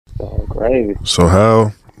Oh, crazy. So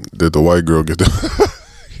how did the white girl get the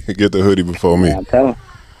get the hoodie before me? Man,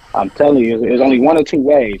 I'm telling you, there's only one or two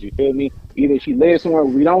ways. You feel me? Either she lives somewhere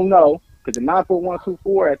we don't know, because the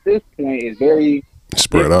 94124 at this point is very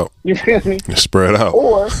Spread out. You feel me? It's spread out.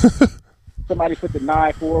 Or somebody put the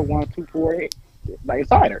 94124 like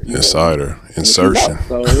inside her. Inside her. Insertion.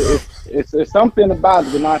 So it's something about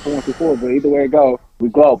the 94124, but either way it goes, we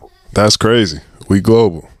global. That's crazy. We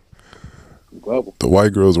global. Global. The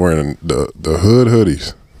white girls wearing the hood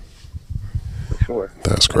hoodies. For sure.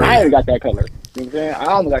 That's I crazy. ain't got that color. You know what I'm saying? I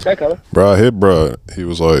don't got that color. Bro, I hit bro. He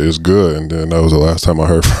was like, it's good. And then that was the last time I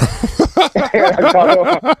heard from him. Okay.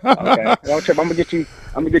 Don't trip. I'm gonna get you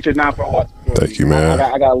 941. Thank you, man.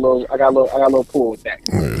 I got a little pull with that.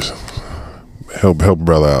 Yes. Help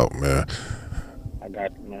brother out, man. I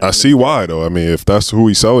got you, man. I see why though. I mean, if that's who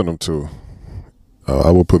he's selling them to,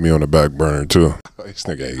 I would put me on the back burner too. This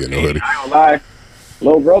nigga ain't getting no hoodie. I don't lie.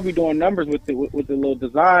 Lil Bro be doing numbers with the little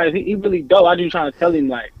designs. He really dope. I just trying to tell him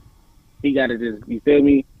like he got to just, you feel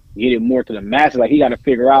me, get it more to the masses. Like he got to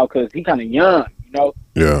figure out, because he kind of young, you know.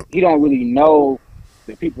 Yeah. He don't really know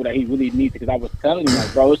the people that he really needs. Because I was telling him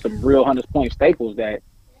like, bro, it's some real Hunters Point staples that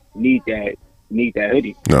need that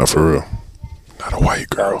hoodie. No, for real. Not a white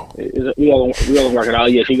girl. So we all work it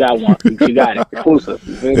out. Yeah, she got one. She got it. Exclusive.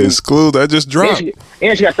 You feel me? Exclusive. That just dropped.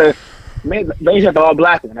 And she got the all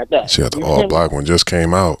black one at that. She got the all black one. Just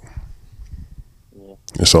came out. Yeah.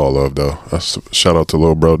 It's all love though. Shout out to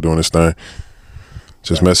Lil Bro doing his thing.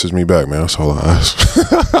 Just message me back, man. That's all I ask.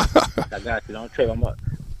 I got you. Don't trip. I'm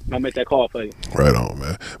gonna make that call for you. Right on,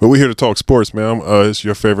 man. But we here to talk sports, man. It's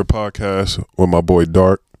your favorite podcast with my boy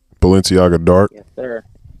Dark, Balenciaga Dark. Yes, sir.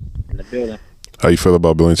 In the building. How you feel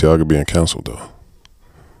about Balenciaga being canceled though?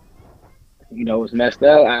 You know, it's messed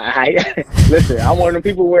up. I listen, I'm one of the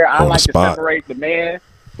people where I like to separate the man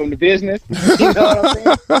from the business. You know what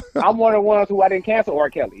I'm saying? I'm one of the ones who I didn't cancel R.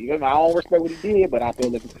 Kelly. You know, I don't respect what he did, but I still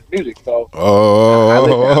listen to his music. So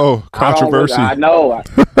controversy. I know.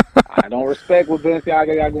 I don't respect what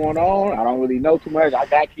Balenciaga got going on. I don't really know too much. I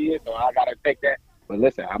got kids, so I gotta take that. But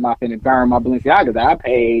listen, I'm not finna burn my Balenciagas that I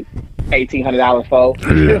paid $1,800 for.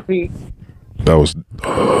 You feel me? That was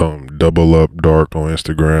Double Up Dark on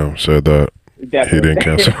Instagram said that. Definitely. He didn't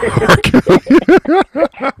cancel R. Kelly.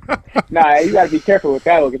 Nah, you gotta be careful with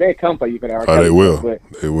that one, because they come for you for that R. Kelly. Oh, they will. But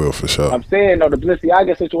they will for sure. I'm saying though, the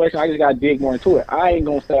Balenciaga situation, I just gotta dig more into it. I ain't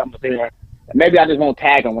gonna say I'm gonna say that. Maybe I just won't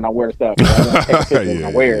tag them when I wear the stuff. I take a picture when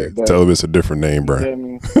I wear it. But, tell them it's a different name brand. You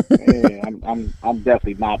know yeah, I'm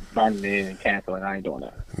definitely not burning it and canceling. I ain't doing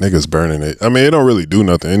that. Niggas burning it. I mean, it don't really do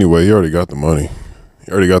nothing anyway. You already got the money.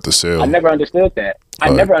 You already got the sale. I never understood that.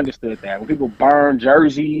 Never understood that. When people burn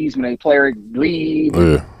jerseys when they player leave,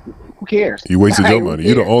 who cares? You wasted your money.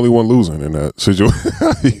 You're the only one losing in that situation.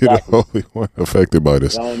 You're the only one affected by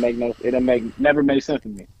this. It never made sense to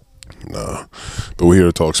me. Nah. But we're here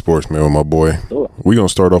to talk sports, man, with my boy. Sure. We're going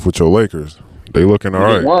to start off with your Lakers. They looking all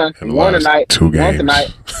right. We won tonight. 2 games.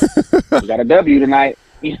 Tonight. We got a W tonight.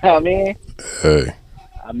 You know what I mean? Hey.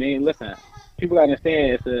 I mean, listen. People got to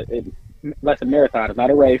understand it's a marathon. It's not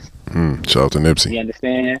a race. Shout out to Nipsey. You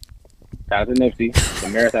understand? Shout out to Nipsey. It's a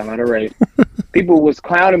marathon, not a race. People was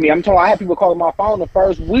clowning me. I'm told I had people calling my phone the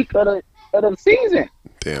first week of the season.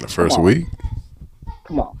 Damn, the first week?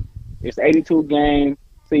 Come on. It's 82 game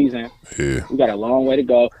season. Yeah. We got a long way to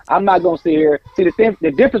go. I'm not gonna sit here. See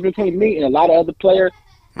the difference between me and a lot of other players.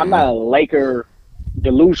 I'm not a Laker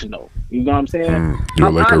delusional. You know what I'm saying? You're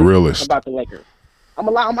a Laker realist about the Lakers. I'm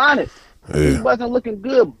honest. Yeah. He wasn't looking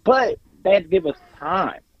good, but they had to give us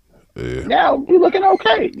time. Yeah. Now we looking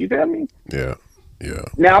okay. You feel me? Yeah. Yeah.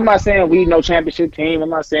 Now I'm not saying we no championship team. I'm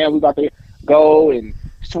not saying we about to go and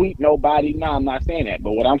sweep nobody. No, I'm not saying that.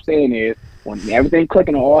 But what I'm saying is when everything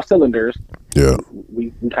clicking on all cylinders, yeah,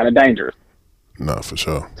 we kind of dangerous. Nah, for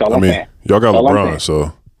sure. I mean, y'all got LeBron,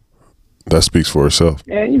 so that speaks for itself.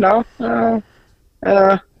 Yeah, you know. You know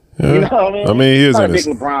what I mean? I mean, he is I'm in a big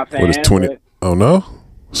his LeBron fan. what is 20? Oh no,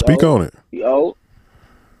 speak on it. Yo,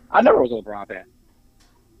 I never was a LeBron fan.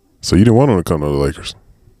 So you didn't want him to come to the Lakers?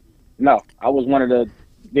 No, I was one of the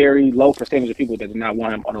very low percentage of people that did not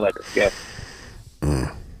want him on the Lakers. Yes.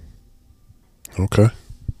 Okay,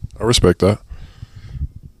 I respect that.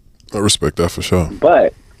 I respect that for sure.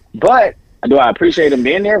 But do I appreciate him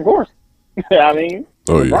being there? Of course. I mean,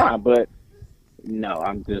 LeBron. Yeah. But no,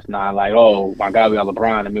 I'm just not like, oh my God, we got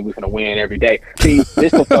LeBron. I mean, we're gonna win every day. See, this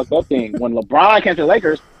is the fucked up thing. When LeBron came to the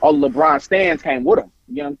Lakers, all the LeBron stands came with him.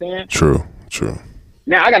 You know what I'm saying? True.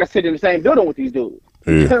 Now I got to sit in the same building with these dudes.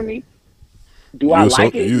 Yeah. You hear me? Do I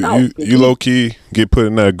like it? No. You low key get put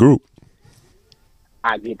in that group.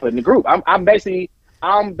 I get put in the group. I'm basically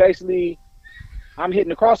I'm hitting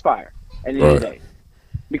the crossfire at the end of the day.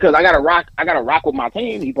 Because I gotta rock with my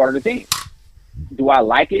team. He's part of the team. Do I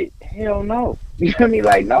like it? Hell no. You feel me?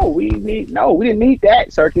 Like, no, we didn't need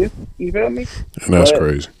that circus. You feel me? And that's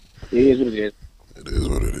crazy. It is what it is. It is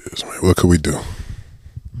what it is, man. What could we do?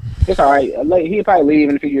 It's all right. He'll probably leave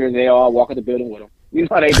in a few years. They all walk in the building with him. You know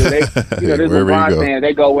how they do. This LeBron fans,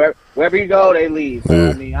 they go wherever you go, they leave.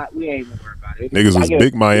 So, I mean, we ain't even worried about it. Niggas was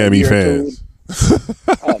big Miami fans.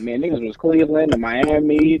 Oh man, niggas was Cleveland to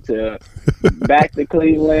Miami to back to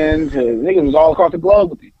Cleveland to niggas was all across the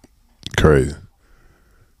globe with you. Crazy.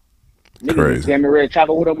 Niggas was damn ready to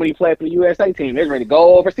travel with him when he played for the USA team. They was ready to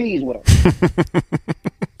go overseas with him.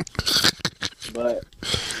 But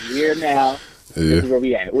here now, this is where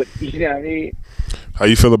we at. You know what I mean? How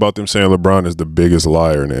you feel about them saying LeBron is the biggest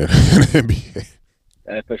liar in the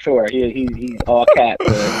NBA? For sure, he's all cap.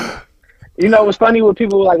 You know what's funny with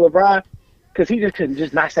people like LeBron? Because he just couldn't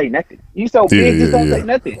just not say nothing. He's so big, just don't say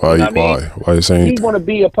nothing. Why? You know what Why you saying? He want to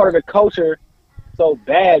be a part of the culture so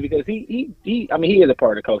bad because he is a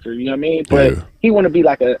part of the culture. You know what I mean? But he want to be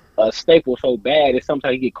like a staple so bad that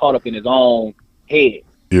sometimes he get caught up in his own head.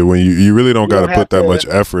 Yeah, when you really don't got to put that much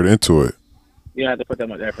effort into it. You don't have to put that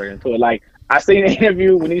much effort into it. Like, I seen an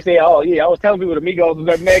interview when he said, "Oh yeah, I was telling people the Migos was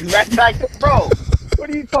their next back." Bro, what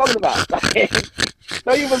are you talking about? Like,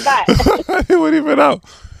 no, you was not. They weren't even out.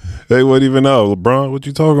 They weren't even out. LeBron, what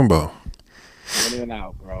you talking about? They weren't even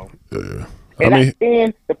out, bro. Yeah.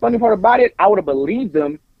 And the funny part about it, I would have believed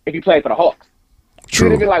them if he played for the Hawks. True.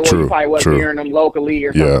 You'd have been like, well, you probably wasn't hearing them locally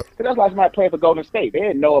or something. Yeah. Because that's why somebody playing for Golden State. They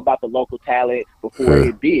didn't know about the local talent before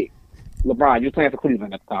it big. LeBron, you was playing for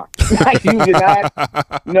Cleveland at the time. Like, you did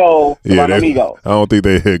not know about Amigos. I don't think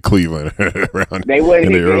they hit Cleveland around they wouldn't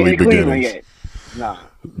in the early Cleveland beginnings. Yet. Nah.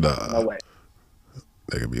 No way.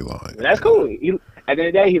 They could be lying. But that's cool. At the end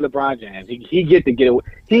of the day, he LeBron James. He get to get away.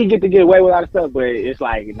 He get to get away with a lot of stuff, but it's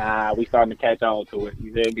like, nah, we starting to catch on to it.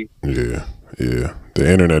 You feel me? Yeah.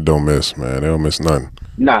 The internet don't miss, man. They don't miss nothing.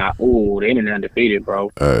 Nah, the internet undefeated,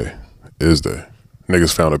 bro. Hey, is there?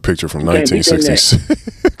 Niggas found a picture from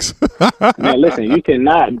 1966. Man, listen, you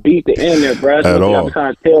cannot beat the internet, bro. At all. I'm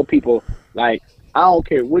trying to tell people, like, I don't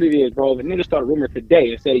care what it is, bro. If a nigga start a rumor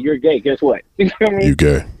today and say you're gay, guess what? You know what I mean? You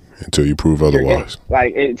gay until you prove otherwise.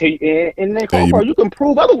 Like, and then you can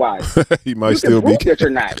prove otherwise. He might still be that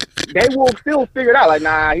you're not. They will still figure it out. Like,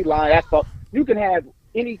 nah, he lying. That's fuck. You can have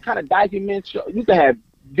any kind of document. You can have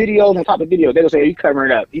videos on top of videos. They will say, you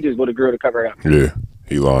covering it up. He just with a girl to cover it up. Yeah,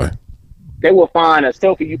 he lying. They will find a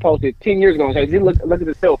selfie you posted 10 years ago and say, look at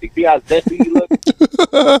the selfie. See how zesty you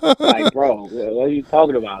look? Like, bro, what are you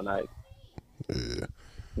talking about? Like, the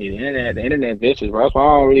internet vicious, bro. That's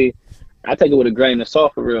why I take it with a grain of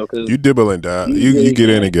salt for real. Cause you dibble and die. You get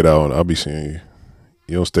in and get out, and I'll be seeing you.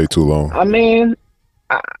 You don't stay too long. I mean,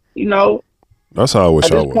 that's how I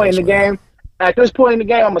wish I was. At this point in the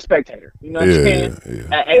game, I'm a spectator. You know what I'm saying?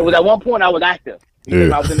 It was at one point I was active.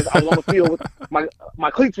 I was on the field with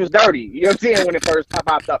my cleats was dirty. You know what I'm saying? When it first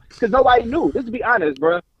popped up, because nobody knew. Just to be honest,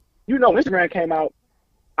 bro. You know, Instagram came out.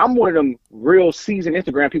 I'm one of them real seasoned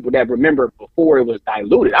Instagram people that remember before it was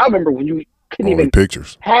diluted. I remember when you couldn't even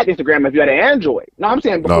had Instagram if you had an Android. No, I'm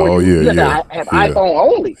saying before you had to have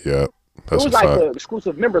iPhone only. Yeah, it was like the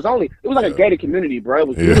exclusive members only. It was like a gated community, bro. It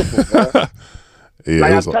was beautiful, bro.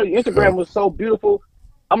 Like I tell you, Instagram was so beautiful.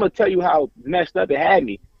 I'm gonna tell you how messed up it had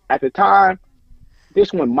me at the time.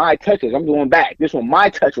 This one, My Touches. I'm going back. This one, My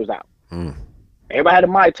Touch was out. Everybody had a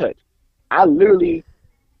My Touch. I literally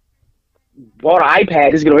bought an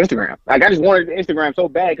iPad just to get on Instagram. Like, I just wanted Instagram so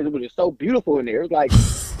bad because it was just so beautiful in there. It was like,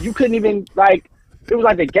 you couldn't even, like, it was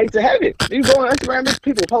like the gates of heaven. You go on Instagram, there's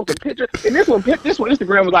people posting pictures. And this one,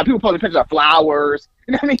 Instagram was like people posting pictures of flowers.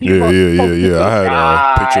 You know what I mean? Yeah. I had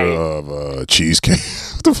a picture of cheesecake.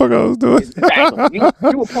 What the fuck I was doing? Exactly.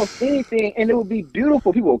 You would post anything, and it would be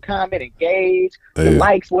beautiful. People would comment, engage. The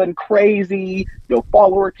likes wasn't crazy. Your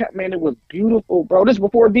follower count, man, it was beautiful, bro. This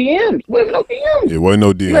was before DMs. Wasn't no DMs. It wasn't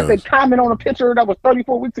no DMs. You had to comment on a picture that was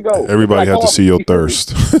 34 weeks ago. Everybody had to see your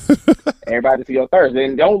thirst. Everybody to see your thirst.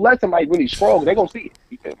 And don't let somebody really scroll. They're going to see it.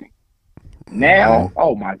 You feel me? Now,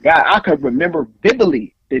 oh my God, I could remember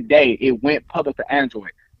vividly the day it went public for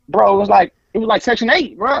Android. Bro, it was like Section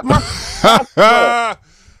 8, bro.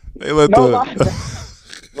 They let my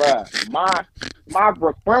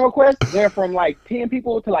friend request went from like 10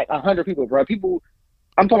 people to like 100 people, bro.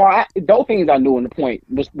 I'm talking about those things I knew in the point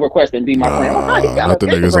was requesting be my friend. Not the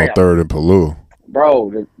niggas on 3rd and Palou.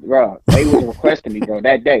 Bro, they was requesting me, bro,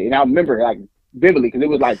 that day. And I remember like vividly because it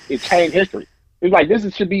was like, it changed history. It was like,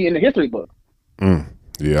 this should be in the history book.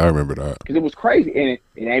 Yeah, I remember that. Because it was crazy. And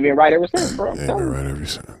it ain't been right ever since, bro. It ain't been right ever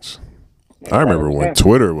since. I remember when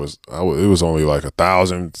Twitter was, it was only like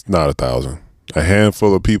 1,000, not 1,000, a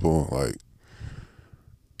handful of people. Like,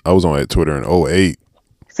 I was on Twitter in 2008.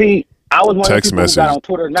 See, I was one of the people who got on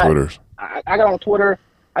Twitter. I got on Twitter.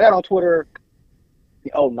 I got on Twitter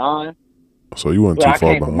in 2009. So you weren't too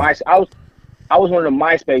far behind. I was one of the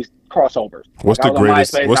MySpace crossovers. What's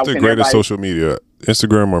the greatest social media?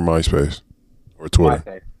 Instagram or MySpace or Twitter?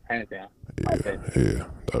 MySpace, hands down.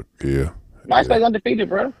 Yeah. MySpace undefeated,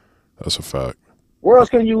 bro. That's a fact. Where else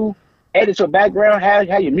can you edit your background, have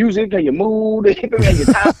your music, have your mood, have your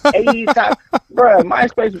top 80 top, bro?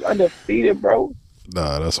 MySpace was undefeated, bro.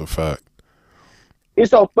 Nah, that's a fact.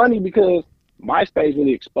 It's so funny because MySpace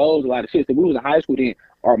really exposed a lot of shit. So we was in high school then.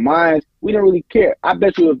 Our minds, we didn't really care. I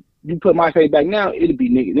bet you if you put MySpace back now, it'd be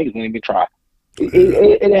niggas wouldn't even try.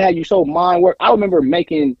 It had you so mind work. I remember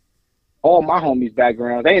making all my homies'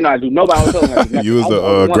 backgrounds. They ain't know how to do nobody on solo. You was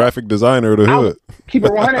the graphic designer of the hood. Keep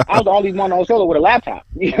it 100. I was the only one on solo with a laptop.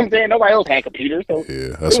 You know what I'm saying? Nobody else had computers. So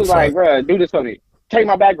yeah, that's it was like, bro, do this for me. Take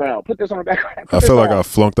my background. Put this on the background. I feel like I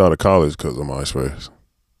flunked out of college because of MySpace.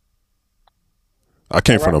 I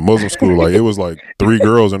came from a Muslim school. Like, it was like 3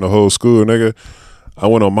 girls in the whole school, nigga. I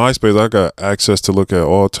went on MySpace. I got access to look at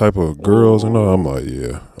all type of girls, and I'm like,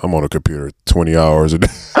 yeah, I'm on a computer 20 hours a day.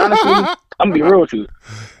 Honestly, I'm gonna be real with you.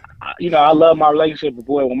 You know, I love my relationship with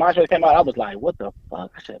boy. When MySpace came out, I was like, what the fuck?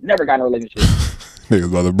 I should have never got in a relationship. Niggas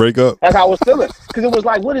about to break up. That's how I was feeling. Because it was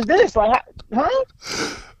like, what is this? Like, huh?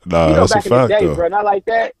 Nah, you know, that's back a fact, in the day, though. Bro, not like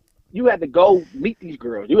that. You had to go meet these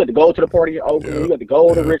girls. You had to go to the party in Oakland. You had to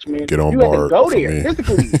go to Richmond. Get on you board had to go there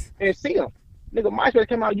physically and see them. Nigga, MySpace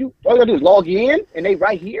came out. All you gotta do is log in, and they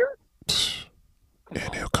right here.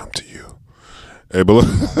 And they'll come to you. Hey, but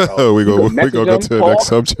we go to the next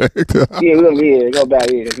subject. Yeah, go back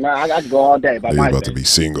here. Man, I got to go all day. He's about to be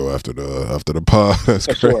single after the pod. That's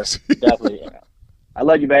for crazy. Sure, definitely. I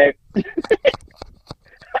love you, babe.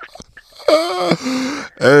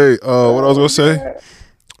 Hey, what I was gonna say?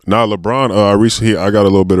 Nah, LeBron. I got a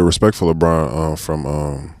little bit of respect for LeBron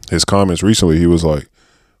from his comments recently. He was like,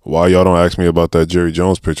 "Why y'all don't ask me about that Jerry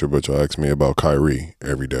Jones picture, but y'all ask me about Kyrie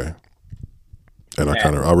every day?" And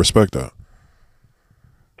I respect that.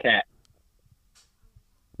 Cat.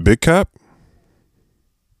 Big Cap?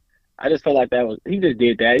 I just felt like that was he just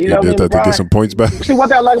did that. You know, did that to get some points back. See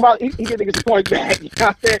what I like about he did to get some points back. You know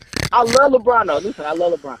what I'm saying? I love LeBron though. Listen, I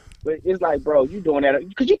love LeBron. But it's like, bro, you doing that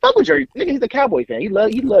because you fuck with Jerry. Nigga, he's a Cowboy fan. He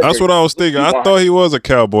love That's Jerry. what I was thinking. I thought he was a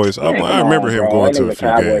Cowboys. I remember him going to a few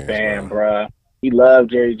Cowboy games. Fan, bro. He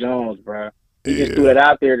loved Jerry Jones, bro. He just threw that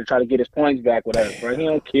out there to try to get his points back with us, bro. He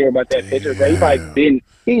don't care about that picture, bro. He probably didn't.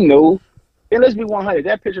 He knew. And let's be 100.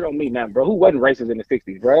 That picture don't mean nothing, bro. Who wasn't racist in the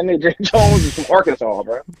 60s, bro? And Jerry Jones is from Arkansas,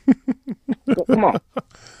 bro. Come on.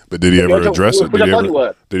 But did he ever address it?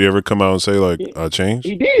 Did he ever come out and say, like, I changed?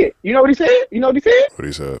 He did. You know what he said? What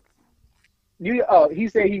he said? He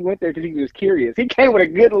said he went there because he was curious. He came with a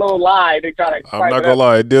good little lie to try to. I'm not gonna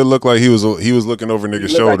lie. It did look like he was looking over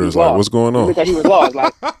niggas' shoulders, like what's going on? He looked like he was lost.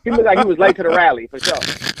 Like he looked like he was late to the rally for sure.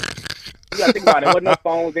 You gotta think about it. There wasn't no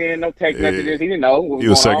phones in, no text messages. He didn't know what was he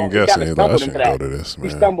was going second on. guessing. He like, I shouldn't go to this,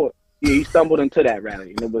 man. He stumbled into that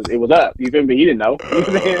rally. And it was up. You feel me? He didn't know. You know what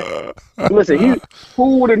I'm saying? Listen,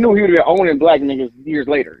 who would have knew he would have been owning black niggas years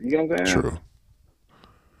later? You know what I'm saying?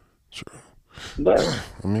 True. But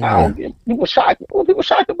I mean, people shocked. People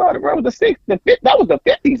shocked about it, bro. That was the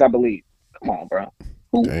 50s, I believe. Come on, bro.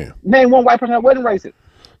 Name one white person that wasn't racist.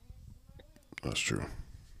 That's true.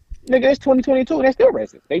 Nigga, it's 2022 and they're still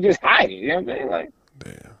racist. They just hide it. You know what I'm saying? Like,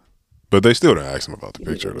 damn. But they still didn't ask him about the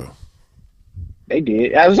picture though. They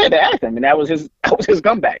did. As I said, they asked him, and that was his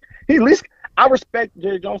comeback. He at least I respect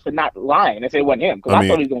Jerry Jones for not lying and say it wasn't him because I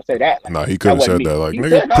thought he was gonna say that. Like, nah, he could have said that. Like,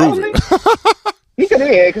 nigga, prove it. He could have,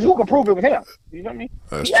 because who can prove it was him? You know what I mean?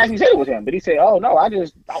 He actually said it was him, but he said, "Oh no, I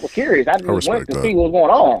was curious. I just went to see what was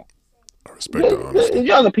going on." I respect that. It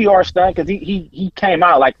was a PR stunt because he came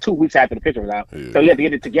out like 2 weeks after the picture was out, so he had to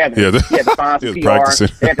get it together. Yeah, he had to find some PR.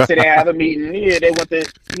 They had to sit down and have a meeting. Yeah, they went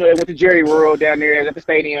to Jerry World down there at the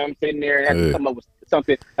stadium, sitting there and had to come up with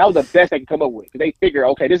something. That was the best they could come up with. They figure,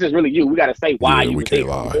 okay, this is really you. We got to say why you. We can't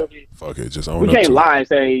lie. Fuck it, just own up. We can't lie and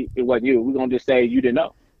say it wasn't you. We're gonna just say you didn't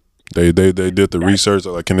know. They did the research.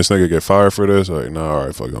 Like, can this nigga get fired for this? Like, nah, all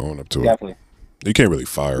right, fuck, own up to it. Definitely. You can't really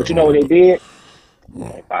fire him. But you know what they did?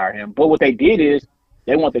 They fired him. But what they did is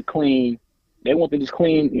they want to clean his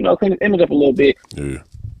image up a little bit. Yeah.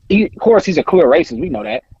 Of course, he's a clear racist. We know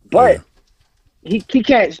that. But he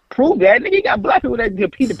can't prove that. Nigga, he got black people that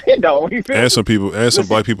he depend on. And some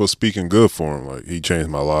black people speaking good for him. Like, he changed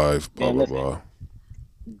my life, blah, blah, blah.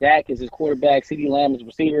 Dak is his quarterback. CeeDee Lamb is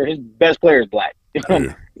receiver. His best player is black.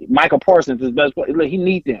 Yeah. Michael Parsons is his best player. Look, he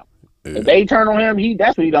needs them. Yeah. If they turn on him,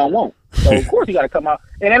 that's what he don't want. So of course he got to come out,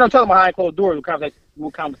 and they don't tell him behind closed doors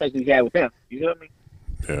what conversation he had with them. You know what I mean?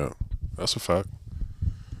 Yeah, that's a fact.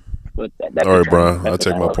 But all right, Brian, I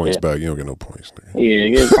take my points back. You don't get no points. Nigga.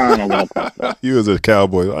 Yeah, it's fine. No points. You was a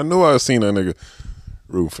Cowboy. I knew I seen that nigga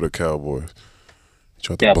rooting for the Cowboys. He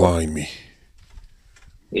tried to blind me.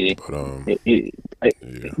 Yeah. But I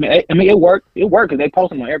mean, it worked. It worked because they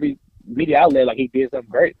post him on every media outlet like he did something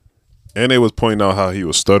great. And they was pointing out how he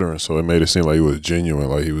was stuttering, so it made it seem like he was genuine.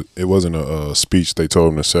 Like it wasn't a speech they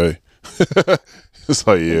told him to say. It's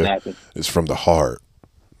like, exactly. It's from the heart.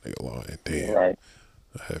 Nigga, damn. Right.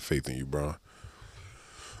 I had faith in you, bro.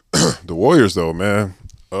 The Warriors, though, man.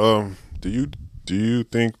 Do you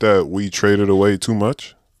think that we traded away too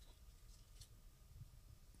much?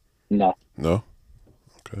 No. No?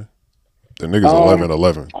 Okay. The niggas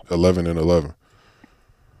 11-11. 11-11.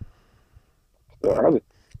 Early.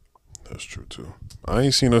 That's true, too. I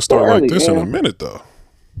ain't seen us start early, like this in a minute, though.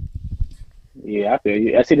 Yeah, I feel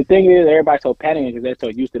you. I see, the thing is, everybody's so panicking because they're so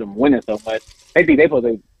used to them winning so much. They think they supposed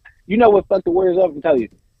to. You know what fucked the Warriors up? I can tell you,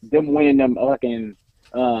 them winning them fucking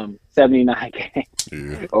 79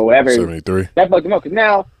 games or whatever. 73. That fucked them up because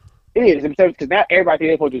now it is because now everybody think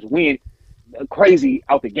they're supposed to just win crazy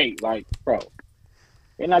out the gate. Like, bro,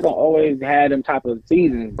 they're not gonna always have them type of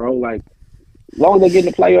seasons, bro. Like, as long as they get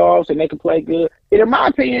in the playoffs and they can play good. And in my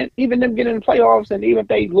opinion, even them getting in the playoffs and even if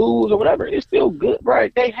they lose or whatever, it's still good, bro.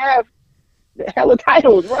 They have hella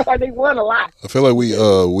titles, bro. Like, they won a lot. I feel like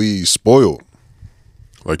we spoiled.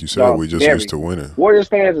 Like you said, we just used to winning. Warriors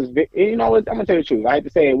fans is, you know what? I'm gonna tell you the truth. I hate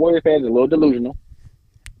to say it. Warriors fans are a little delusional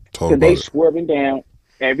because they swerving down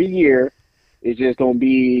every year. It's just gonna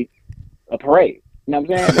be a parade. You know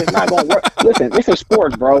what I'm saying? It's not gonna work. Listen, this is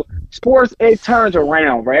sports, bro. Sports, it turns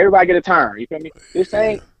around, bro. Everybody get a turn. You feel me? This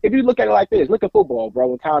ain't. If you look at it like this, look at football, bro.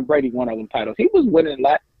 When Tom Brady won all them titles, he was winning a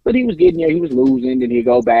lot, but he was getting there. He was losing. Then he'd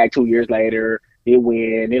go back 2 years later. He'd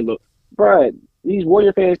win. It look, bro. These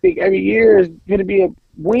Warrior fans think every year is gonna be a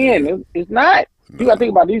win. It's not. No. You gotta think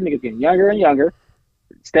about these niggas getting younger and younger.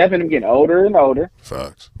 Steph and them getting older and older.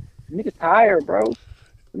 Facts. Niggas tired, bro.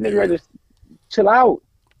 Niggas ready to chill out.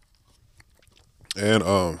 And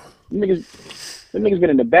them niggas been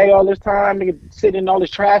in the Bay all this time. Niggas sitting in all this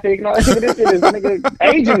traffic and all that. This shit is nigga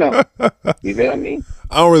aging them. You feel me?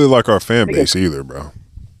 I don't really like our fan base either, bro.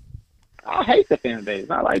 I hate the fan base.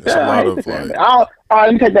 Not like that. I hate the fan base. All right,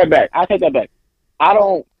 let me take that back. I take that back. I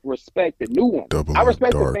don't respect the new one. I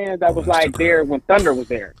respect the fans that was like there when Thunder was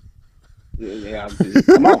there. Yeah,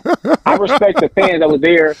 come on. I respect the fans that was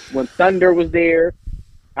there when Thunder was there.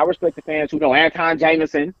 I respect the fans who know Anton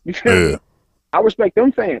Jameson. You feel me? I respect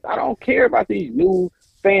them fans. I don't care about these new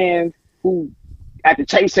fans who at the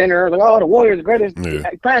Chase Center like, oh, the Warriors the greatest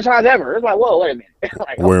franchise ever. It's like, whoa, wait a minute.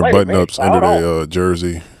 Like, wearing button-ups under their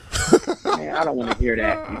jersey. Man, I don't want to hear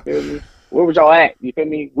that. You feel me? Where was y'all at? You feel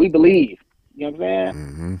me? We believe. You know what I'm saying?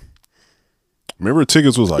 Mm-hmm. Remember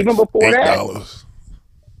tickets was like even before $8. That,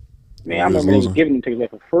 man, I remember they was giving them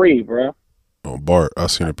tickets for free, bro. On Bart, I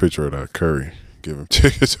seen a picture of that Curry giving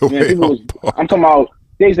tickets away. Man, I'm talking about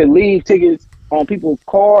they used to leave tickets on people's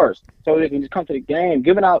cars so they can just come to the game.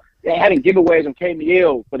 Giving out, they having giveaways on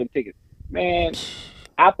KML for them tickets. Man,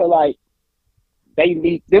 I feel like they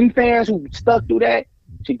need them fans who stuck through that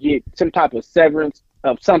to get some type of severance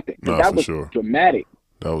of something. No, that was dramatic.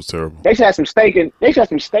 That was terrible. They should have some stake in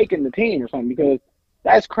the team or something because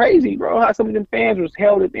that's crazy, bro. How some of them fans was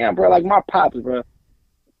held it down, bro. Like my pops, bro.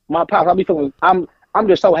 My pops, I be feeling I'm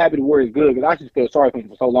just so happy the Warriors good because I just feel sorry for him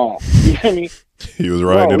for so long. You know what I mean? He was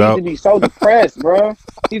riding it out. He used to be so depressed, bro.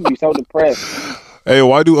 He used to be so depressed. Hey,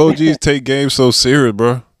 why do OGs take games so serious,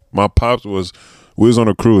 bro? My pops we was on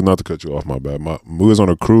a cruise, not to cut you off, my bad. We was on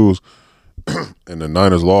a cruise and the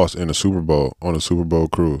Niners lost in the Super Bowl, on a Super Bowl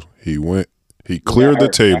cruise. He cleared the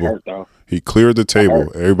table. He cleared the table.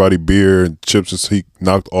 Everybody beer and chips. He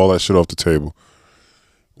knocked all that shit off the table.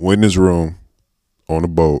 Went in his room on the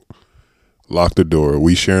boat. Locked the door.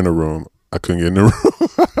 We sharing a room. I couldn't get in the room.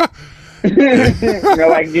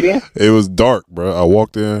 Nobody get in? It was dark, bro. I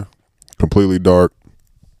walked in, completely dark.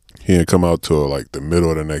 He didn't come out till like the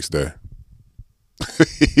middle of the next day.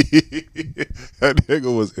 That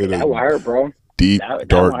nigga was in deep,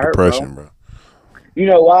 dark depression, bro. You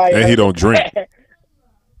know why? And he don't drink.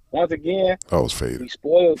 Once again, I was faded. We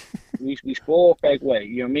spoiled fake way.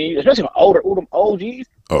 You know what I mean? Especially when them OGs.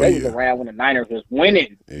 They was around when the Niners was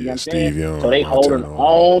winning. You know what I'm saying? Young, so they holding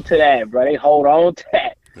on to that, bro. They hold on to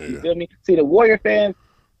that. You feel me? See, the Warrior fans,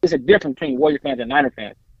 it's a difference between Warrior fans and Niner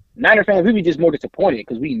fans. Niner fans, we be just more disappointed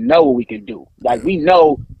because we know what we can do. Like, we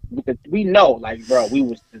know we know, like, bro, we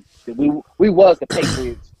was the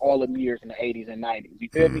Patriots all the years in the 80s and 90s. You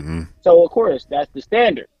feel me? So of course that's the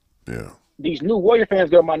standard. Yeah. These new Warrior fans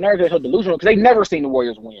get on my nerves. They're so delusional because they never seen the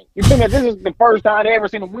Warriors win. You feel me? This is the first time they ever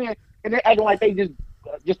seen them win, and they acting like they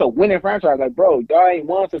just a winning franchise. Like, bro, y'all ain't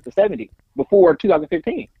won since the '70s, before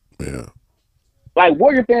 2015. Yeah. Like,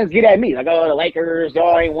 Warrior fans get at me like, oh, the Lakers,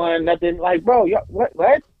 y'all ain't won nothing. Like, bro, y'all, what?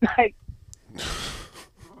 Like,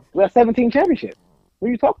 we have 17 championships. What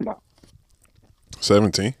are you talking about?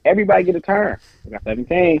 17. Everybody get a turn. We got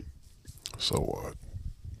 17. So what?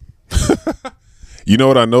 You know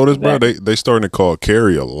what I noticed, bro? They starting to call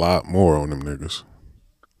carry a lot more on them niggas.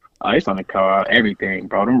 Oh, they starting to call out everything,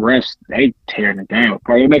 bro. Them refs, they tearing it down,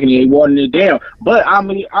 bro. They're making it watering it down. But I'm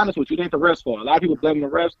gonna be honest with you, it ain't the refs' fault. A lot of people blame the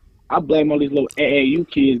refs. I blame all these little AAU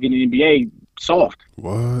kids getting the NBA soft.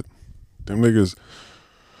 What? Them niggas.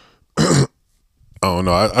 I don't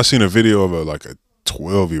know. I seen a video of a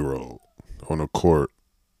 12-year-old on a court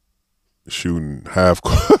shooting half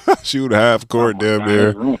court damn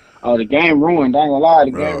near. Oh, the game ruined. I ain't gonna lie.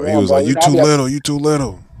 The game ruined. He was like, you too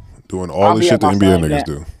little. Doing all the shit the NBA niggas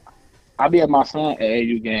do. I be at my son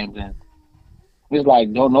AAU games, and it's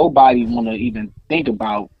like, don't nobody want to even think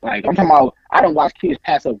about, like, I'm talking about, I don't watch kids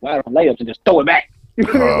pass up wide open layups and just throw it back.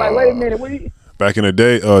 Like, wait a minute. Back in the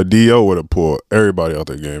day, D.O. would have pulled everybody out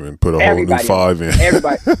the game and put a whole new 5 in.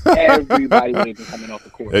 Everybody would have been coming off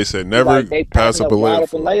the court. They said never pass up a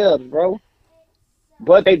layup. Layups, bro.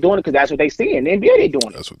 But they doing it because that's what they see. In the NBA, they doing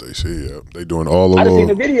it. That's what they see, yeah. They doing all the I just seen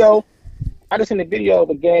the video of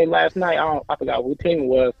a game last night. I forgot what team it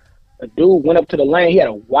was. A dude went up to the lane. He had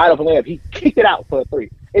a wide open layup. He kicked it out for a 3.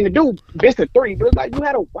 And the dude missed a 3, but it's like, you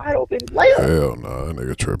had a wide open layup. Hell nah, that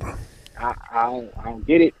nigga tripping. I don't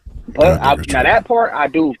get it. But now that part, I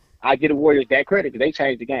do. I give the Warriors that credit because they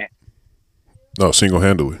changed the game. No,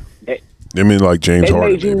 single-handedly. They mean like James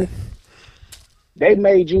Harden. They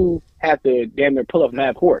made you have to damn near pull up from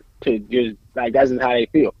half court to just, like, that's just how they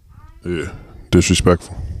feel. Yeah,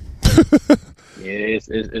 disrespectful. Yeah,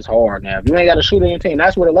 it's hard now. If you ain't got a shooter in your team,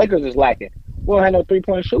 that's where the Lakers is lacking. We don't have no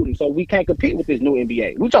 3-point shooting, so we can't compete with this new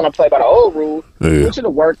NBA. We trying to play by the old rules. Yeah. Which should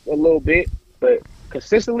have worked a little bit, but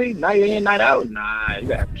consistently, night in, night out, nah, you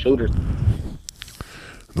got shooters.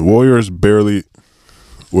 The Warriors barely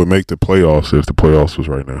would make the playoffs if the playoffs was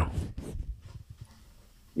right now.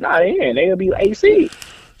 Nah, they ain't. They'll be AC.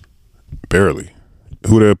 Barely.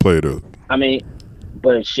 Who they play to? I mean,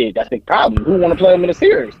 but shit, that's the problem. Who want to play them in the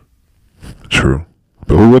series? True.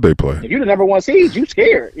 But who would they play? If you're the number 1 seed, you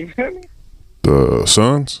scared. You feel me? The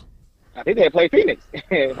Suns? I think they play Phoenix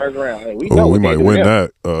in the first round. We might win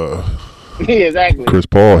that. Yeah, exactly. Chris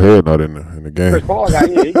Paul here not in the game. Chris Paul got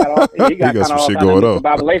he got some shit going on.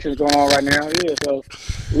 Combinations going on right now. Yeah, so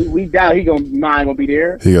we doubt gonna be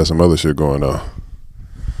there. He got some other shit going on.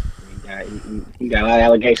 He got a lot of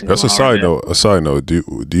allegations. That's a side note. A side note. Do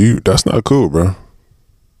you? That's not cool, bro.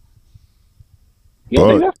 You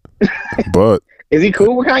don't think so? But is he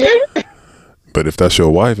cool with Kanye? But if that's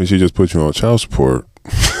your wife and she just put you on child support,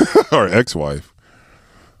 or ex-wife,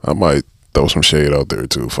 I might throw some shade out there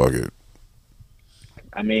too. Fuck it.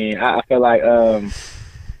 I mean, I feel like Kanye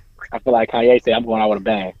said, I'm going out with a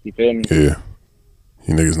bang. You feel me? Yeah.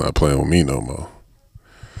 You niggas not playing with me no more.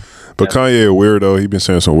 But Kanye a weirdo. He been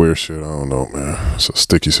saying some weird shit. I don't know, man. It's a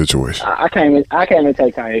sticky situation. I can't even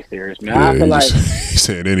take Kanye serious, man. Yeah, I feel like he's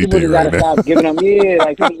saying anything people right gotta now. Stop giving him,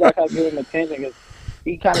 people gotta stop giving him attention because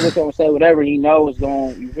he kind of gets on and say whatever he knows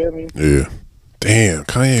going. You feel me? Yeah. Damn,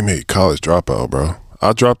 Kanye made college dropout, bro.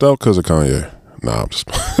 I dropped out because of Kanye. Nah, I'm just.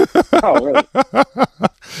 Oh, really?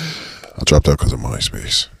 I dropped out because of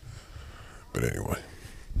MySpace. But anyway.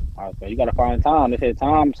 So you gotta find Tom. They said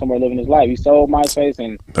Tom somewhere living his life. He sold MySpace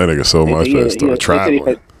and that nigga sold MySpace. Started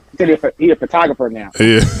traveling. He a photographer now.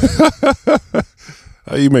 Yeah.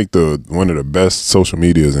 How you make one of the best social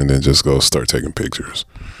medias and then just go start taking pictures?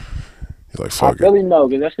 You're like, fuck it. I really know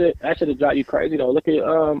because that should have drive you crazy though. Look at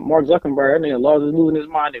Mark Zuckerberg. That nigga lost his losing his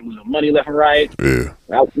mind. They losing money left and right. Yeah.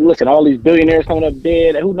 Listen, all these billionaires coming up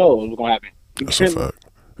dead. Who knows what's gonna happen? That's a fact.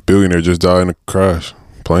 A billionaire just died in a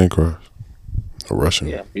plane crash. A Russian.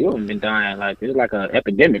 Yeah, people have been dying like it's like an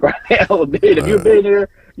epidemic right now. If you're a billionaire,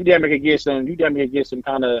 you damn near could get some. You damn near get some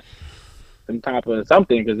type of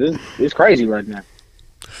something because it's crazy right now.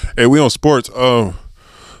 Hey, we on sports.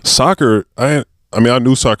 Soccer. I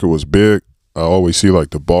knew soccer was big. I always see like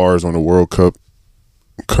the bars on the World Cup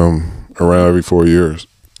come around every 4 years.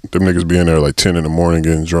 Them niggas be in there like 10 in the morning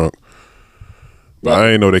getting drunk. But I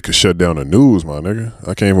ain't know they could shut down the news, my nigga.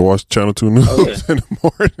 I can't even watch Channel 2 news in the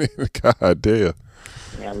morning. God damn.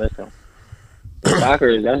 Yeah, listen.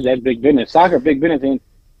 Soccer, that's big business. Soccer, big business. And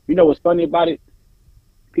you know what's funny about it?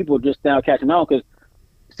 people just now catching on because,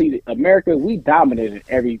 see, America, we dominated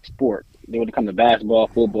every sport. When it comes to basketball,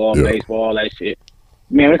 football, baseball, all that shit.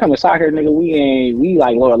 Man, when it comes to soccer, nigga, we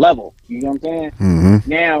like lower level. You know what I'm saying? Mm-hmm.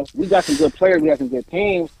 Now, we got some good players, we got some good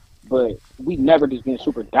teams, but we never just been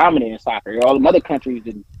super dominant in soccer. All the other countries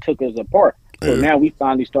that took us apart. So now we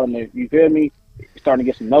finally starting to, you feel me? Starting to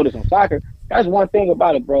get some notice on soccer. That's one thing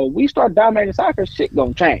about it, bro. We start dominating soccer, shit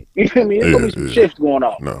gonna change. You feel me? There's gonna be some shifts going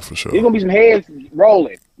on. No, for sure. There's gonna be some heads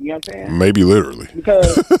rolling. You know what I'm saying? Maybe literally.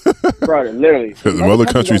 Because, brother, literally. Because the other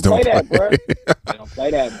countries don't play that, bro. They don't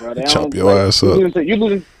play that, bro. They chop don't your ass up.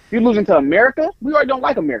 You losing to America? We already don't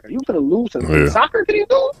like America. You gonna lose to soccer to these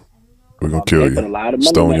dudes? We're gonna kill you.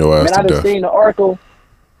 Stone your ass to death. I just seen the article.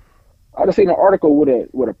 I just seen an article with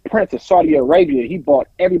a prince of Saudi Arabia. He bought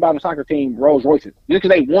everybody on the soccer team Rolls Royces just because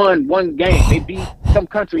they won one game. They beat some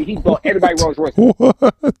country. He bought everybody Rolls Royces. What?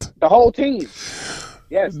 The whole team.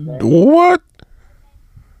 Yes. Man. What?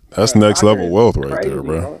 That's next level wealth right crazy, there,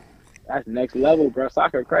 bro. That's next level, bro.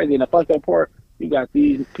 Soccer crazy. And the fucked up part, you got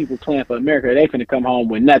these people playing for America. They finna come home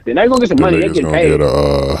with nothing. They gonna get some money. They get paid.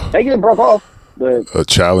 They get broke off. But a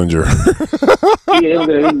challenger. they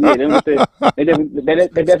definitely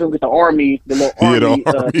get the army, the little army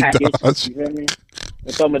package. Dodge. You feel me?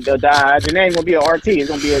 And some of the Dodge, and it ain't gonna be an RT. It's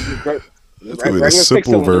gonna be a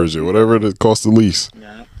simple version, whatever it costs the least.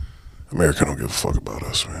 Yeah. America don't give a fuck about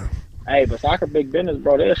us, man. Hey, but soccer big business,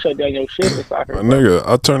 bro. They'll shut down your shit for soccer. My nigga,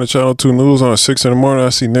 I turn the Channel 2 news on at 6 in the morning. I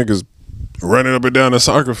see niggas running up and down the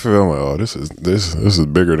soccer field. I'm like, oh, this is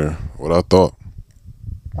bigger than what I thought.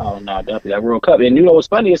 Oh no, definitely that World Cup. And you know what's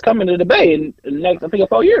funny? It's coming to the Bay in the next, I think,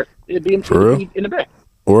 4 years. It'll be in the Bay.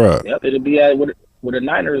 Where at? Yep, it'll be at with the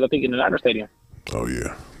Niners. I think in the Niners Stadium. Oh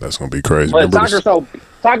yeah, that's gonna be crazy. But soccer's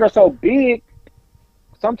so big.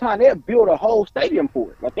 Sometimes they'll build a whole stadium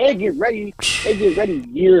for it. Like they get ready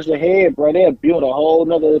years ahead, bro. They'll build a whole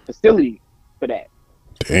nother facility for that.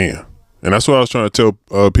 Damn. And that's what I was trying to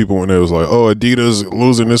tell people when they was like, "Oh, Adidas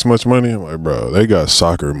losing this much money." I'm like, bro, they got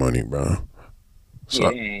soccer money, bro. So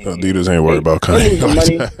Adidas ain't worried about cutting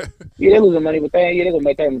money. Yeah, they're losing money, but they're gonna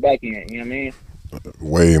make that in the back end. You know what I mean?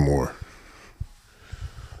 Way more.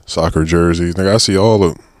 Soccer jerseys. Nigga, I see all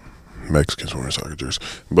the Mexicans wearing soccer jerseys.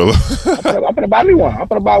 But I'm gonna buy me one. I'm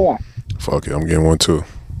gonna buy one. Fuck it, I'm getting one too.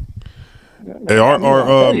 Hey, my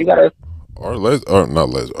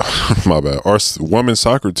bad. Our women's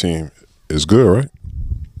soccer team is good, right?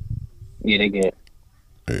 Yeah, they good.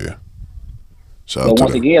 Yeah. But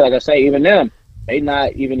once again, like I say, even them, they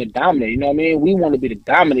not even the dominant. You know what I mean? We want to be the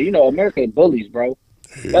dominant. You know, America bullies, bro.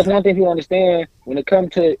 Yeah. That's one thing people understand. When it comes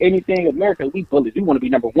to anything America, we bullies. We want to be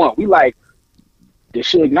number one. We like the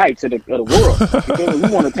Suge Knights of the world. We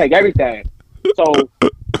want to take everything. So,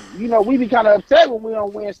 you know, we be kind of upset when we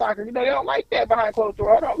don't win soccer. You know, they don't like that behind closed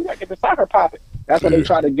doors. Hold on, we got to get the soccer popping. That's why they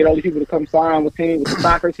try to get all these people to come sign with the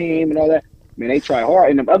soccer team and all that. I mean, they try hard.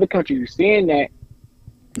 And the other countries, you're seeing that,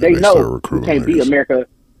 they know we can't beat America.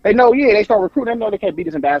 They know, they start recruiting. They know they can't beat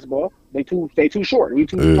us in basketball. They too short. We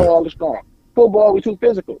too tall and strong. Football, we too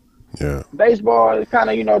physical. Yeah. Baseball is kind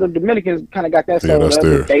of, you know, the Dominicans kind of got that sold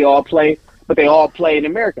up. They all play in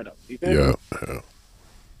America, though. You feel me? Yeah.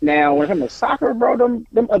 Now, when it comes to soccer, bro,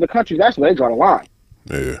 them other countries, that's where they draw the line.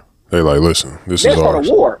 Yeah. They like, listen, this is ours.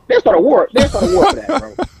 They start a war for that,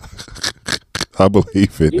 bro. I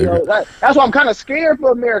believe it. You know, that's why I'm kind of scared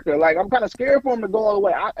for America. Like, I'm kind of scared for them to go all the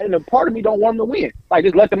way. And a part of me don't want them to win. Like,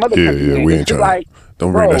 just let them other countries win. We ain't trying. Like,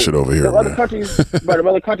 don't bring that shit over here, man. Other countries, but the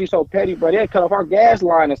other countries so petty, bro. They'll cut off our gas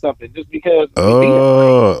line or something just because.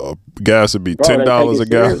 Gas would be $10 a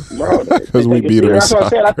gallon because we beat them. That's what I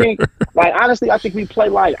said. I think, like, honestly, I think we play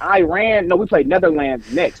like Iran. No, we play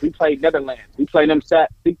Netherlands next. We play Netherlands. We play them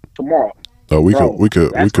tomorrow. Oh, we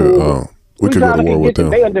could go to war with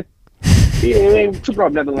them. Yeah, they ain't super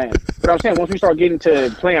off Netherlands. But I'm saying, once we start getting to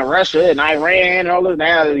playing Russia and Iran and all this,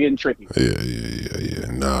 now it's getting tricky. Yeah.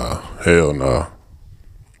 Nah. Hell nah.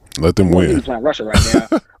 Let them win. We're playing Russia right now.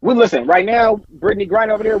 Listen, right now, Brittany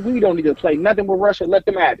Griner over there, we don't need to play nothing with Russia. Let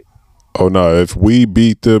them have it. Oh, no. If we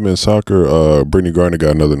beat them in soccer, Brittany Griner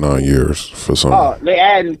got another 9 years for something. Oh, they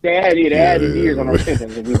added years on our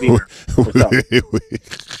sentence if we beat them.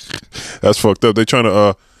 That's fucked up. They trying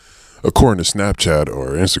to, according to Snapchat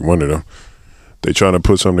or Instagram, one of them, they trying to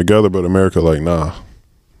put something together, but America like, nah,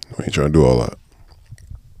 we ain't trying to do all that.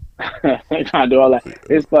 They trying to do all that.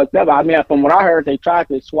 It's fucked up. I mean, from what I heard, they tried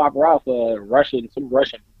to swap her out for some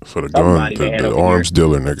Russian. For the gun, the arms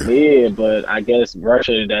dealer nigga. Yeah, but I guess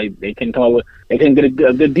Russia, they couldn't come up with, they couldn't get a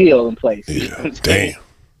good deal in place. Yeah, damn.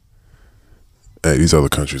 Hey, these other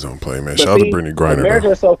countries don't play, man. Shout out to Brittany Griner.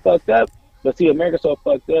 America's so fucked up,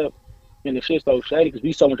 and the shit's so shady because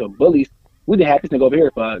we so much of bullies. We didn't have this nigga over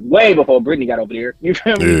here for way before Brittany got over there. You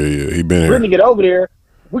feel me? Yeah, he been here. Brittany get over there,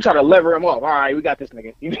 we try to lever him up. All right, we got this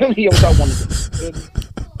nigga. You feel me? He don't want to do.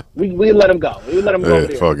 We let him go. We let him go over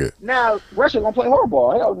there. Fuck it. Now Russia gonna play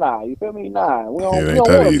hardball. Hell nah. You feel me? Nah. We don't ain't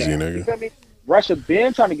that want easy, him nigga. You feel me? Russia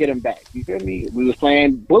been trying to get him back. You feel me? We was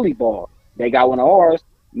playing bully ball. They got one of ours.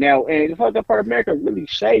 Now, and the fuck that part of America is really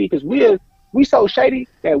shady because we so shady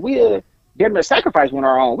that we'll damn near sacrifice one of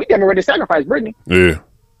our own. We damn near ready to sacrifice Brittany. Yeah.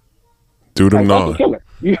 Do them like killer.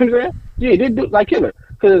 You know what I'm saying? Yeah, they do like killer.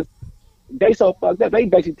 Because they so fucked up. They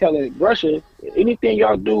basically telling Russia, anything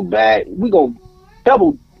y'all do bad, we gonna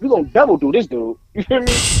double do this dude. You feel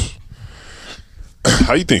me?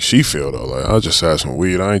 How you think she feel though? Like, I'll just have some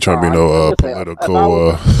weed. I ain't trying to be no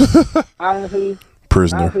political honestly,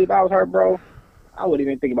 prisoner. Honestly, if I was her, bro, I wouldn't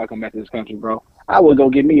even think about coming back to this country, bro. I would go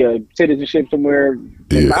get me a citizenship somewhere.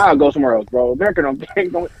 Yeah. I'll go somewhere else, bro. America don't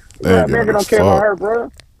care about her,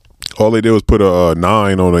 bro. All they did was put a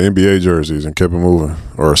 9 on the NBA jerseys and kept it moving,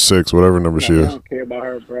 or a 6, whatever number she is. They don't care about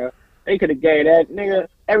her, bro. They could have gave that nigga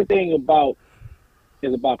everything is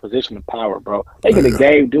about position of power, bro. They could have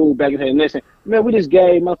gave dude back and said, listen, man, we just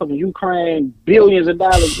gave motherfucking Ukraine billions of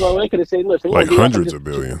dollars, bro. They could have said, listen, like hundreds of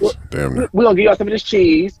billions. Damn near. We're gonna give y'all some of this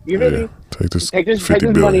cheese. You feel me? Take this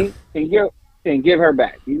money and give her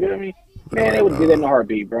back. You feel me? Man, they would do that in a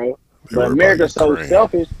heartbeat, bro. But America's so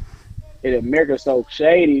selfish and America's so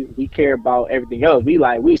shady, we care about everything else. We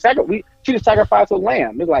she just sacrificed a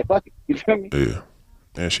lamb. It's like, fuck it. You feel me? Yeah.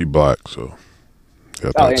 And she black, so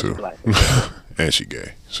got that too. And she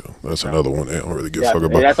gay, so that's another one they don't really give a fuck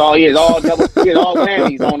about. That's all he is. All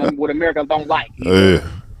whammies on them. What America don't like. Yeah,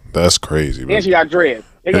 that's crazy. Man. And she got dreads.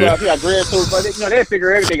 She got dreads too, but they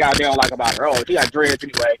figure everything out they don't like about her. Oh, she got dreads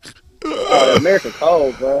anyway. America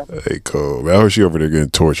cold, bro. Hey, cold. Man, I heard she over there getting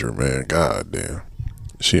tortured, man. God damn.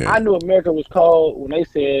 I knew America was cold when they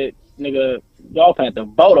said, "Nigga, y'all had to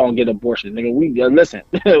vote on get abortion." Nigga, we listen.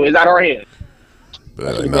 It's out our heads.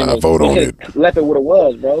 Nah, vote on it. Left it what it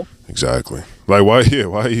was, bro. Exactly. Like, why? Yeah,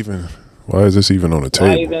 why is this even on the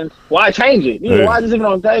table? Why change it? Why is this even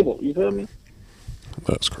on the table? You feel me?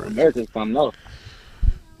 That's crazy. America's something else.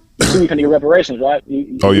 You can get reparations, right?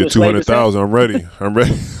 You're 200,000. I'm ready. You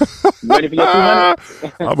ready for your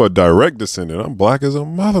 200? I'm a direct descendant. I'm black as a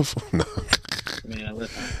motherfucker. Man,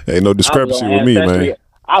 listen. Ain't no discrepancy with me, man.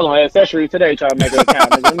 I was on Ancestry today trying to make an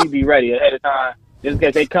account. Let me be ready ahead of time. Just in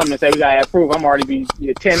case they come and say we gotta have proof, I'm already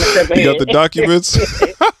be 10 steps ahead. You got the documents?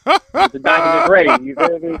 The documents ready. You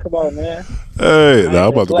feel me? Come on, man. Hey, I'm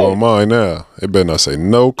about to go on mine now. It better not say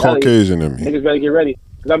no Caucasian in me. Niggas better get ready.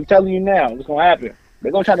 Because I'm telling you now, what's going to happen.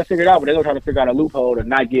 They're going to try to figure it out, but they're going to try to figure out a loophole to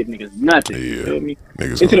not give niggas nothing. Yeah. You feel me?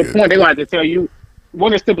 It's to the point they're going to have to tell you,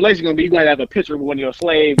 one of the stipulations going to be you're going to have a picture with one of your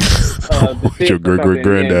slaves. Your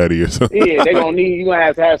great-great-granddaddy or something. Yeah, they're going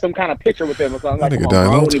to have some kind of picture with them or something. That nigga died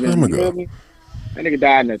a long time ago. That nigga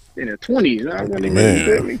died in the 20s.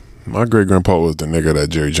 Man, my great-grandpa was the nigga that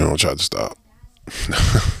Jerry Jones tried to stop.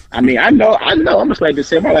 I mean, I know. I'm a slave to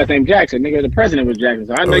say my last name Jackson. Nigga, the president was Jackson,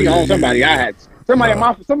 so I know you own somebody. Yeah. I had somebody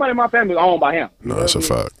in my family was owned by him. No, that's a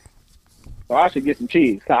fact. So I should get some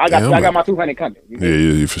cheese. I got my 200 coming.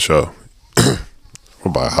 Yeah, for sure.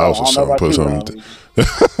 We'll buy a house or something. Put something.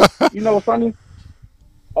 You know what's funny?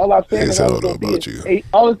 All I'm saying is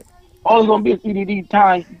all it's gonna be is EDD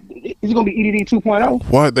times. It's gonna be EDD 2.0.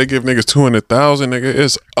 What? They give niggas 200,000, nigga.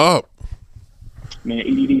 It's up. Man,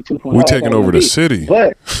 EDD 2.0. We taking over the city.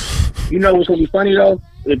 But you know what's gonna be funny though?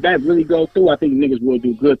 If that really goes through, I think niggas will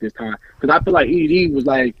do good this time. Because I feel like EDD was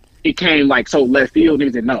like, it came like so left field.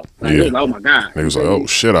 Niggas didn't know. Like, it was like, oh my god. Niggas like, oh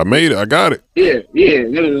shit, I made it. I got it. Yeah.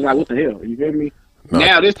 Niggas was like, what the hell? You feel me? Nah.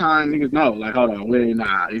 Now this time niggas know. Like, hold on, we ain't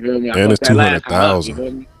nah. You feel me? And it's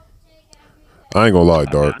 200,000. I ain't gonna lie,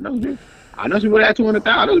 Dark. I know you would have 200,000.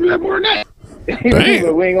 I know you would have more than that.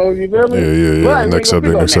 Damn. We ain't gonna, you feel me? Yeah. Next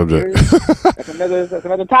subject. That's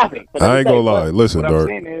another topic. I ain't gonna lie. Listen, Dark.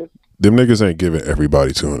 Them niggas ain't giving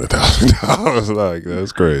everybody $200,000. Like,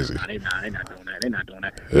 that's crazy. Nah, they not doing that. They not doing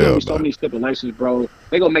that. There's so many stipulations, bro.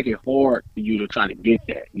 They gonna make it hard for you to try to get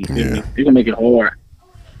that. You feel me? They gonna make it hard.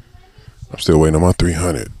 I'm still waiting on my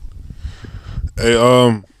 300. Hey,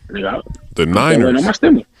 the Niners.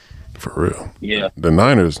 For real. Yeah. The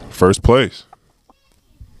Niners, first place.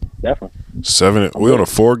 Definitely. 7. We on a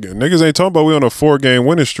 4. Niggas ain't talking about we on a 4-game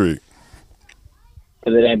winning streak.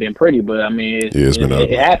 Because it ain't been pretty, but I mean, it's been it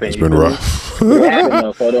happened. It's been rough. It happened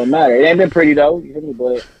though, so it don't matter. It ain't been pretty though. You feel me?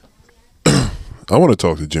 But I want to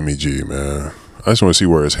talk to Jimmy G, man. I just want to see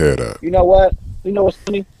where his head at. You know what? You know what's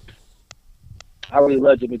funny? I really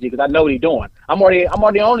love Jimmy G because I know what he's doing. I'm already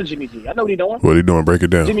on to Jimmy G. I know what he's doing. What he doing? Break it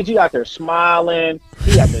down. Jimmy G out there smiling.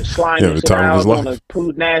 He out there sliding the time of his life. Doing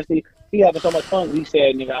food nasty. he having so much fun. He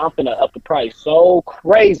said, "Nigga, I'm finna up the price so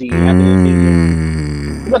crazy." After the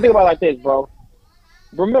season. You gotta think about it like this, bro.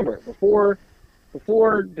 Remember, before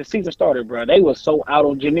the season started, bro, they was so out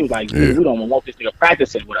on Jimmy. Like, we don't even want this nigga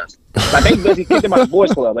practicing with us. Like, they basically kicked him out the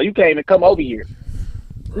boys club. Like, you can't even come over here,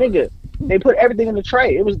 nigga. They put everything in the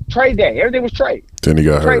trade. It was trade day. Everything was trade. Then he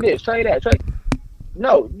got hurt. Trade this, trade that, trade.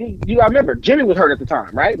 No, you gotta remember, Jimmy was hurt at the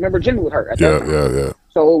time, right? Remember, Jimmy was hurt at that time. Yeah.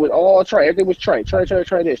 So it was all trade. Everything was trade this,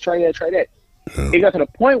 trade that. Yeah. It got to the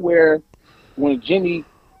point where when Jimmy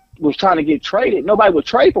was trying to get traded, nobody would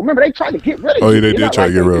trade for him. Remember, they tried to get rid of him. Oh, yeah, they did try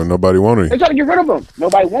to get rid of him. Nobody wanted him. They tried to get rid of him.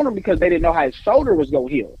 Nobody wanted him because they didn't know how his shoulder was going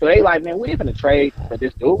to heal. So they like, man, we ain't going to trade for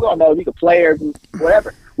this dude. We don't know if he could play or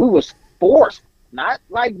whatever. We was forced, not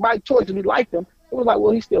like by choice. We liked him. It was like,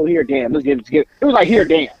 well, he's still here. Damn, let's give it. It was like, here,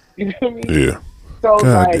 damn. You know what I mean? Yeah. So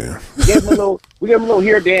we gave him a little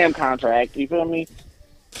here, damn contract. You feel me?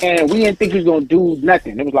 And we didn't think he was going to do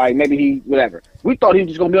nothing. It was like, maybe he, whatever. We thought he was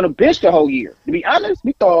just going to be on the bench the whole year. To be honest,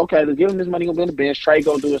 we thought, okay, let's give him this money, going to be on the bench. Trey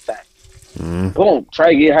going to do his thing. Boom,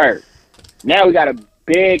 Trey get hurt. Now we got to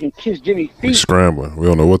beg and kiss Jimmy's feet. We're scrambling. We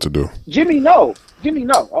don't know what to do. Jimmy, no.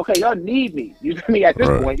 Okay, y'all need me. You feel me? At this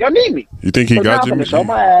point, y'all need me. You think he got Jimmy?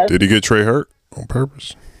 Did he get Trey hurt on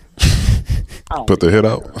purpose? Put the hit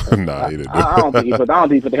out? Nah, he didn't. I don't think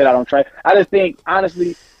he put the hit out on Trey. I just think,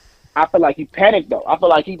 honestly, I feel like he panicked, though. I feel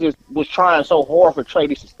like he just was trying so hard for Trey to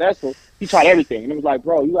be successful. He tried everything. And it was like,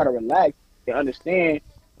 bro, you got to relax and understand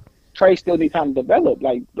Trey still needs time to develop.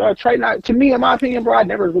 Like, bro, Trey, to me, in my opinion, bro, I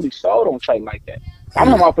never really sold on Trey like that. I'm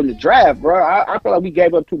talking about from the draft, bro. I feel like we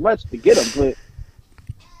gave up too much to get him,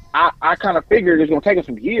 but I kind of figured it's going to take us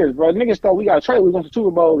some years, bro. Niggas thought we got to trade. We're going to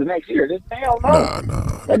Super Bowl the next year. Hell no.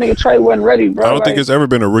 Nah. That nigga Trey wasn't ready, bro. I don't think it's ever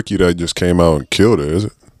been a rookie that just came out and killed it, is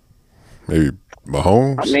it? Maybe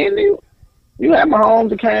Mahomes? I mean, you had Mahomes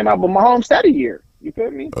that came out, but Mahomes sat a year. You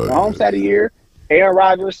feel me? Mahomes sat a year. Aaron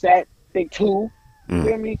Rodgers sat, I think, 2. You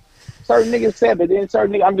feel me? Certain niggas said, but then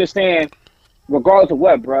certain niggas, I'm just saying, regardless of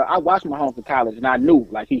what, bro, I watched Mahomes in college, and I knew,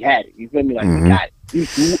 like, he had it. You feel me? Like, he got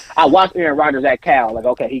it. I watched Aaron Rodgers at Cal, like,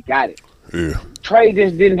 okay, he got it. Yeah. Trey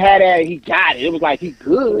just didn't have that. He got it. It was like, he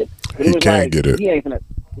good. But he can't get it. He ain't finna.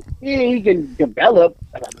 Yeah, he can develop,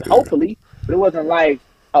 hopefully. But it wasn't like,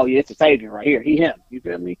 oh, yeah, it's a savior right here. He him. You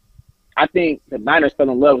feel me? I think the Niners fell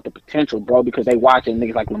in love with the potential, bro, because they watching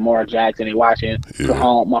niggas like Lamar Jackson. They watching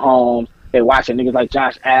Mahomes. They watching niggas like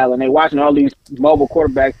Josh Allen. They watching all these mobile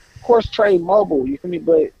quarterbacks. Of course, Trey mobile. You feel me?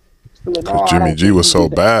 But still, Jimmy G was so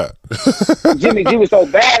bad. Jimmy G was so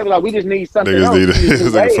bad. Like, we just need something else.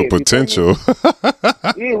 Niggas looking for potential.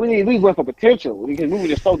 Yeah, we went for potential because we were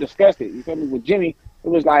just so disgusted. You feel me? With Jimmy, it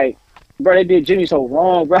was like, bro, they did Jimmy so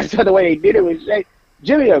wrong, bro. So the way they did it was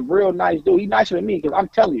Jimmy a real nice dude. He nicer than me because I'm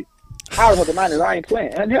telling you, I was with the Niners. I ain't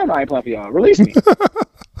playing. And hell, I ain't playing for y'all. Release me.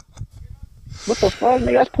 What the fuck,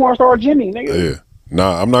 nigga? That's porn star Jimmy, nigga. Yeah.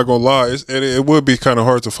 Nah, I'm not gonna lie. It would be kind of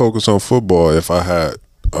hard to focus on football if I had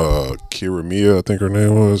Kira Mia, I think her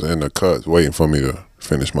name was, and the Cuts waiting for me to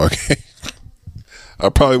finish my game. I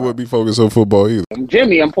probably wouldn't be focused on football either.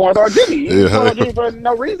 I'm porn star Jimmy. You porn star Jimmy for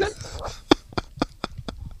no reason.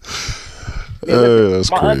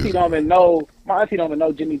 That's my crazy. auntie don't even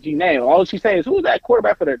know Jimmy G name. All she says, "Who's that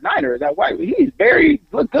quarterback for the Niners? That white? He's very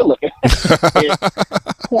good looking." Yeah.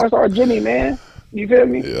 Porn star Jimmy, man. You feel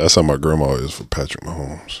me? Yeah, that's how my grandma is for Patrick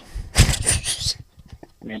Mahomes.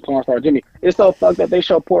 Man, porn star Jimmy. It's so fucked that they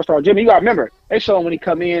show porn star Jimmy. You gotta remember, they show him when he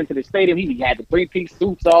come into the stadium. He had the 3-piece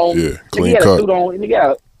suits on. Yeah, clean he had cut. A suit on, and he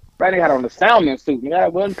got right. They had on the Salmon suit.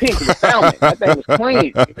 That wasn't pink. It was Salmon. That thing was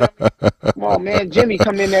clean. You feel me? Come on, man. Jimmy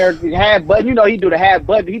come in there, half button. You know he do the half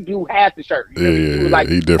button. He do half the shirt. Yeah, he was like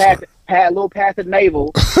he different. Had a little past the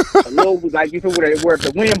navel, a little like you feel where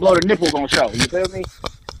the wind blow the nipple gonna show. You feel me?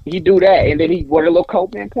 He do that, and then he wore a little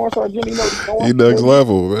coat, man. Porn star Jimmy knows what's going on. He next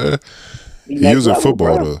level, man. He using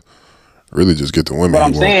football to really just get the women.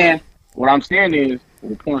 What I'm saying is,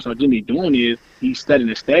 what porn star Jimmy doing is he's setting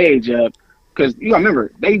the stage up because you gotta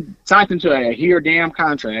remember they signed him to a year damn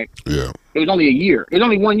contract. Yeah, it was only a year. It was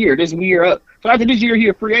only 1 year. This year up. So after this year, he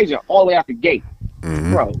a free agent all the way out the gate.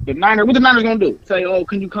 Bro, what the Niners gonna do? Say, oh,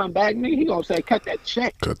 can you come back, nigga? He gonna say, cut that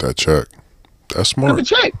check. Cut that check. That's smart. Cut the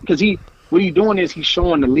check because what he's doing is he's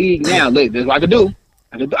showing the league now. Look, this is what I can do.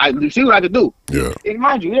 I see what I can do. Yeah. And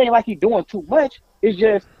mind you, it ain't like he's doing too much. It's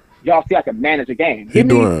just y'all see I can manage a game. He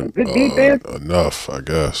doing good defense. Enough, I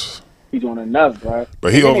guess. He's doing enough, bro.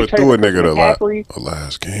 But he overthrew a nigga the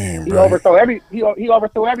last game. He overthrew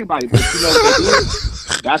everybody. But you know what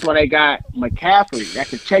they did? That's why they got McCaffrey.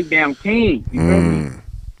 That's a check down team. You feel me?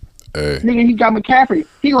 Hey. Nigga, he got McCaffrey.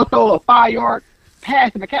 He gonna throw a 5-yard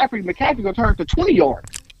pass to McCaffrey. McCaffrey gonna turn to 20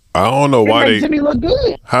 yards. I don't know why Jimmy look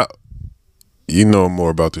good. You know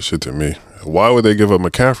more about this shit than me. Why would they give up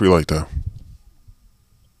McCaffrey like that?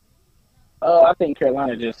 I think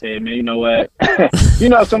Carolina just said, man, you know what? You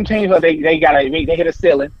know, some teams they hit a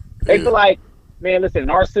ceiling. They feel like, man, listen, in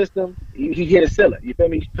our system, he hit a ceiling. You feel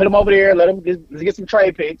me? Put him over there, let's get some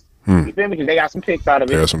trade picks. You feel me? Because they got some picks out of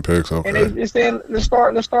it. They got some picks, okay. And they saying, let's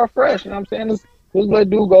start fresh. You know what I'm saying? Let's let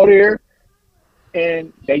dude go there,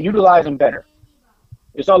 and they utilize him better.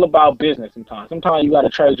 It's all about business sometimes. Sometimes you got to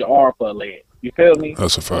trade your arm for a leg. You feel me?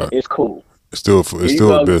 That's a fact. It's cool. It's still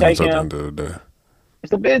a business at the end of the day.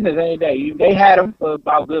 It's a business any day. They had him for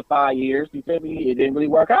about good 5 years. You feel me? It didn't really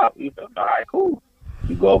work out. You feel me? All right, cool.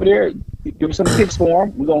 You go over there, give him some picks for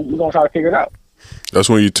him. We're gonna try to figure it out. That's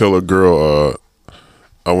when you tell a girl,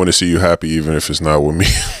 I want to see you happy even if it's not with me.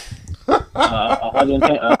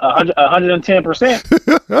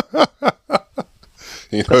 110%.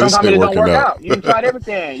 You know, sometimes it don't work out. You tried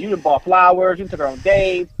everything. You done bought flowers. You took her on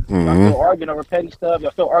dates. Y'all still arguing over petty stuff.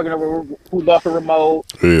 Y'all still arguing over who left the remote.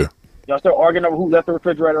 Yeah. Y'all still arguing over who left the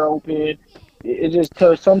refrigerator open. It just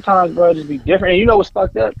sometimes, bro, just be different. And you know what's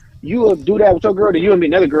fucked up? You will do that with your girl, then you and be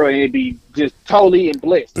another girl, and it'd be just totally in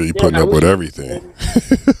bliss. So you putting up with everything.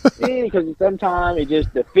 Yeah, because sometimes it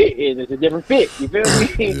just the fit it's a different fit. You feel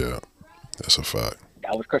me? Yeah, that's a fact.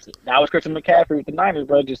 That was Christian McCaffrey with the Niners,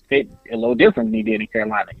 bro. Just fit a little different than he did in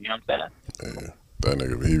Carolina. You know what I'm saying? Yeah, that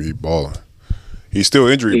nigga, he balling. He's still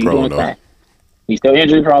injury prone though. He's still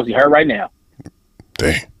injury prone. He's hurt right now.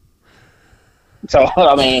 Dang. So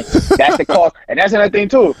I mean, that's the cost, and that's another thing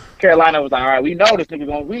too. Carolina was like, all right, we know this nigga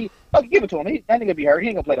gonna give it to him. That nigga be hurt. He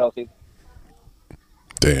ain't gonna play the whole season.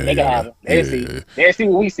 Damn. They can have him. They see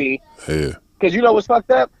what we see. Yeah. Because you know what's fucked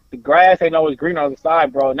up? The grass ain't always green on the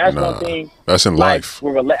side, bro. And that's one thing. That's in life.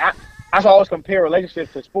 I always compare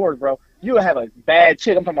relationships to sports, bro. You will have a bad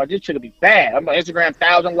chick. I'm talking about this chick will be bad. I'm on Instagram,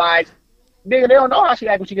 1,000 likes. Nigga, they don't know how she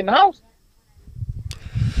act when she get in the house.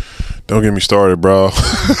 Don't get me started, bro.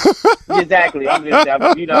 Exactly. I'm just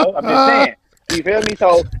saying. You feel me?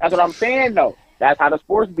 So that's what I'm saying, though. That's how the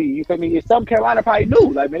sports be. You feel me? It's something Carolina probably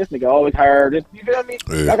knew. Like, man, this nigga always heard. You feel me?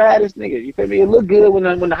 Yeah. Like I had this nigga. You feel me? It looked good when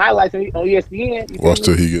the highlights on ESPN. Watch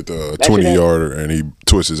till he get the 20-yarder and he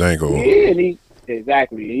twists his ankle. Yeah, and he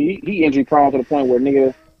injury prone to the point where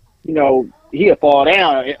nigga, you know, he'll fall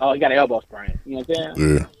down. He got an elbow sprain. You know what I'm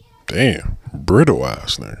saying? Yeah. Damn. Brittle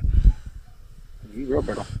ass nigga. He's real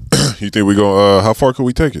brittle. You think we go? How far could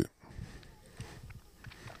we take it?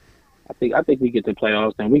 I think we get to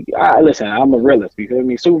playoffs, and listen. I'm a realist. You feel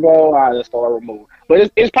me? Super Bowl, let's start remove.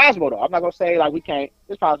 But it's possible though. I'm not gonna say like we can't.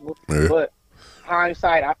 It's possible. Yeah. But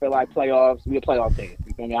hindsight, I feel like playoffs. We a playoff team.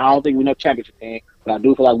 You feel me? I don't think we're no championship team, but I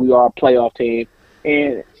do feel like we are a playoff team.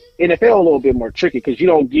 And NFL a little bit more tricky because you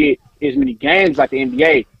don't get as many games like the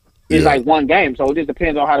NBA. It's like one game, so it just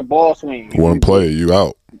depends on how the ball swings. One play, you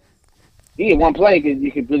out. Yeah, one play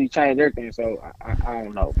you can really change everything. So I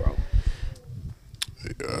don't know, bro.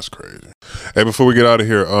 Yeah, that's crazy. Hey, before we get out of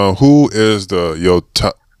here, who is the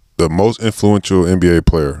most influential NBA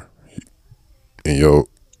player in your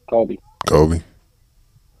Kobe?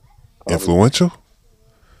 Influential?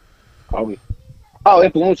 Kobe. Oh,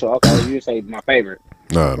 influential. Okay, you say my favorite.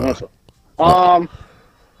 No.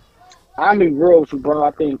 I'm be real with you, bro. I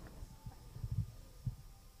think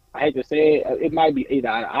I hate to say it might be either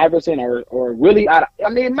Iverson or really. I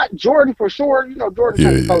mean, Jordan for sure. You know,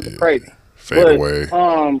 Jordan kind of crazy. Fade away.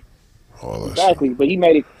 Exactly. But he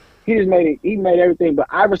made it. He just made it. He made everything. But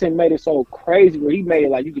Iverson made it so crazy where he made it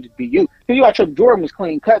like you could just be you. Because you got Trip Jordan was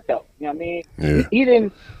clean cut though. You know what I mean? Yeah. He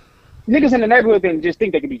didn't. Niggas in the neighborhood didn't just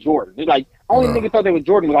think they could be Jordan. It's like only nigga thought they was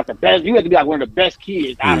Jordan was like the best. You had to be like one of the best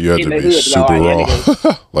kids out in the hood. Super raw,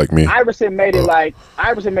 like me. Iverson made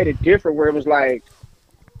it different where it was like,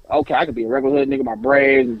 okay, I could be a regular hood nigga, my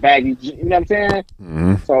braids and baggy. You know what I'm saying?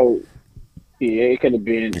 Mm-hmm. So. Yeah, it could have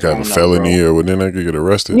been. You got a felony or then I could get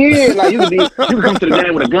arrested. Yeah, like you could come to the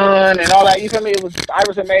game with a gun and all that. You feel me? It was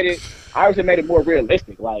Iverson made it more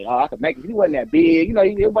realistic. Like, I could make it. He wasn't that big. You know,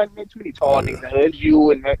 it wasn't too many tall niggas. It was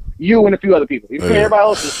you and a few other people. You feel everybody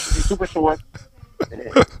else is super short. You know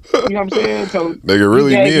what I'm saying? So nigga,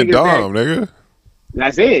 really me and Dom, nigga.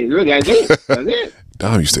 That's it. Really, that's it.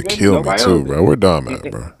 Dom used to kill me too, bro. Where Dom at,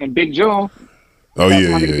 bro? And Big John. Oh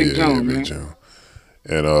yeah, Big John.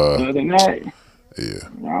 And other than that,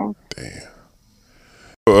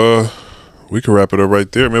 damn. We can wrap it up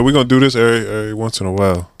right there, man. We're gonna do this every once in a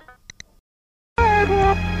while.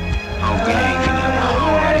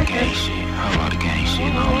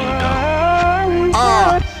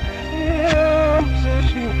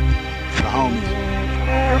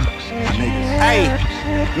 Hey,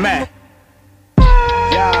 man.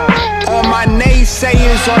 All my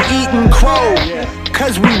naysayers are eating crow.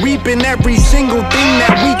 cause we reaping every single thing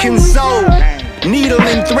that we can sow. Needle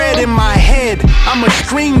and thread in my head, I'm a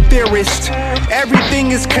stream theorist. Everything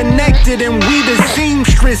is connected and we the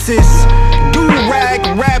seamstresses. Do-rag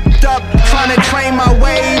wrapped up, trying to train my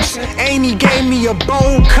waves. Amy gave me a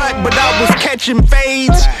bowl cut, but I was catching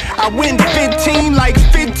fades. I went 15 like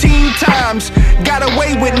 15 times, got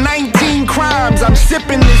away with 19 crimes. I'm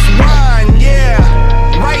sipping this wine, yeah.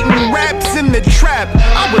 Writing raps in the trap,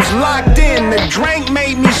 I was locked in. The drink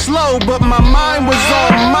made me slow, but my mind was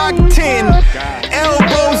on Mach 10.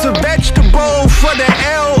 Elbows a vegetable for the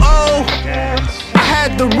L.O. I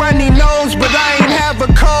had the runny nose, but I ain't have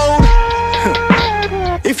a cold.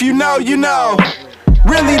 If you know, you know.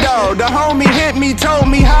 Really though, the homie hit me, told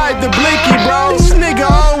me hide the blicky, bro. This nigga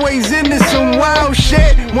always into some wild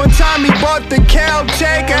shit. One time he bought the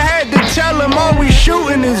Caltech, I had to tell him always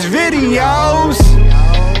shooting his videos.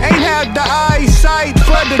 Ain't had the eyesight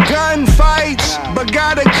for the gunfights, but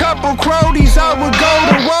got a couple cronies I would go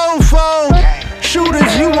to war for.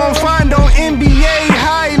 Shooters you won't find on NBA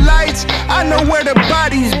highlights. I know where the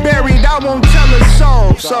body's buried, I won't tell a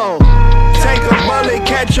soul. So take a bullet,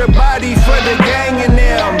 catch a body for the gang in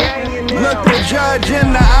them. Look the judge in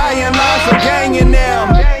the eye and lie for ganging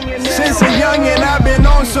them. Since a youngin' I've been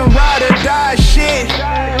on some ride or die shit.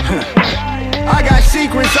 I got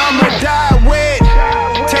secrets I'ma die with.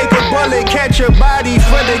 Take a bullet, catch a body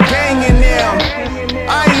for the gang in them.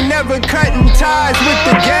 I ain't never cutting ties with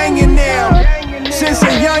the gang in them. Since a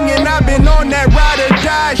youngin' I've been on that ride or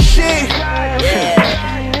die shit.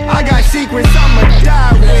 I got secrets I'ma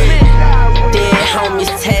die with. Dead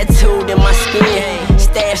homies tattooed in my skin.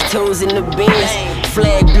 Stash tools in the bins.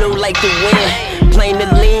 Flag blue like the wind. Plain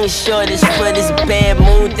to lean, short is for this bad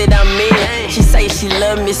mood that I'm in. She say she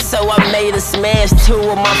love me, so I made her smash 2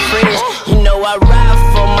 of my friends. You know I ride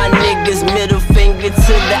for my niggas, middle finger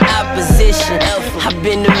to the opposition. I've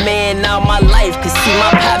been the man all my life, cause see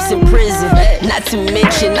my pops in prison. Not to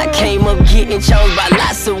mention I came up getting chose by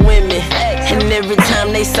lots of women. And every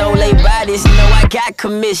time they sold their bodies, know I got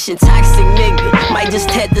commission. Toxic nigga, might just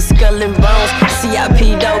tat the skull and bones.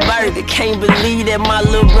 CIP Doe Burger, can't believe that my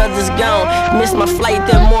little brother's gone. Missed my flight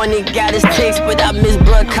that morning, got his text, but I missed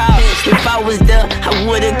bruh call. If I was there, I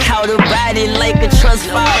would've caught a body like a trust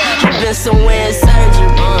fall. I've been somewhere in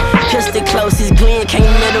surgery. Pistol closest Glenn, can't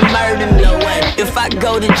let him murder me. If I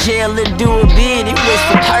go to jail and do a bid, it was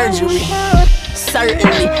for perjury.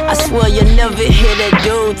 Certainly, I swear you'll never hear that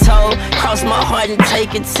dude told. Cross my heart and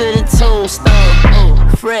take it to the tombstone.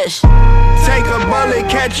 Fresh. Take a bullet,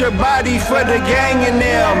 catch a body for the gang in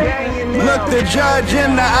them. Look the judge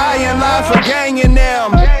in the eye and lie for ganging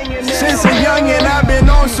them. Since a youngin' I've been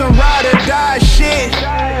on some ride or die shit.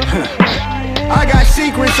 I got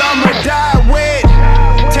secrets I'ma die with.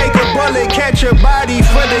 Take a bullet, catch a body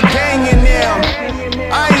for the gang in them.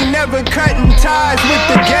 I ain't never cutting ties with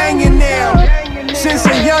the gang in them. Since a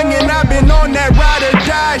youngin' I've been on that ride or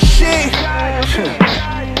die shit.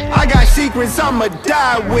 I got secrets I'ma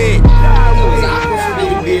die with. It was awkward for me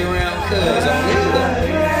to be around cuz on nigga.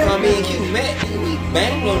 Me and Q met and we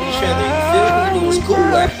banged on each other, you feel me? And it was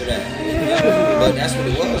cool after that. But that's what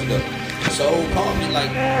it was though. So called me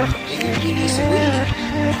like, nigga, you need some weed.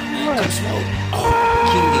 Man, come smoke. Oh,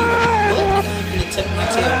 Q nigga. What? I'm gonna tuck my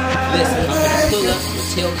tail. Listen, I'm gonna pull up, I'm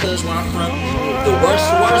gonna tell cuz where I'm from. The worst,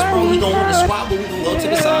 bro, he gon' want to swap, but we gon' go to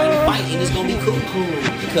the side and fight, and it's gonna be cool.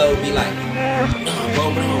 Because be like, nah,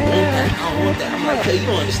 bro, but I don't want that. I'm like, cuz you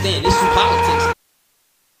don't understand, this is politics.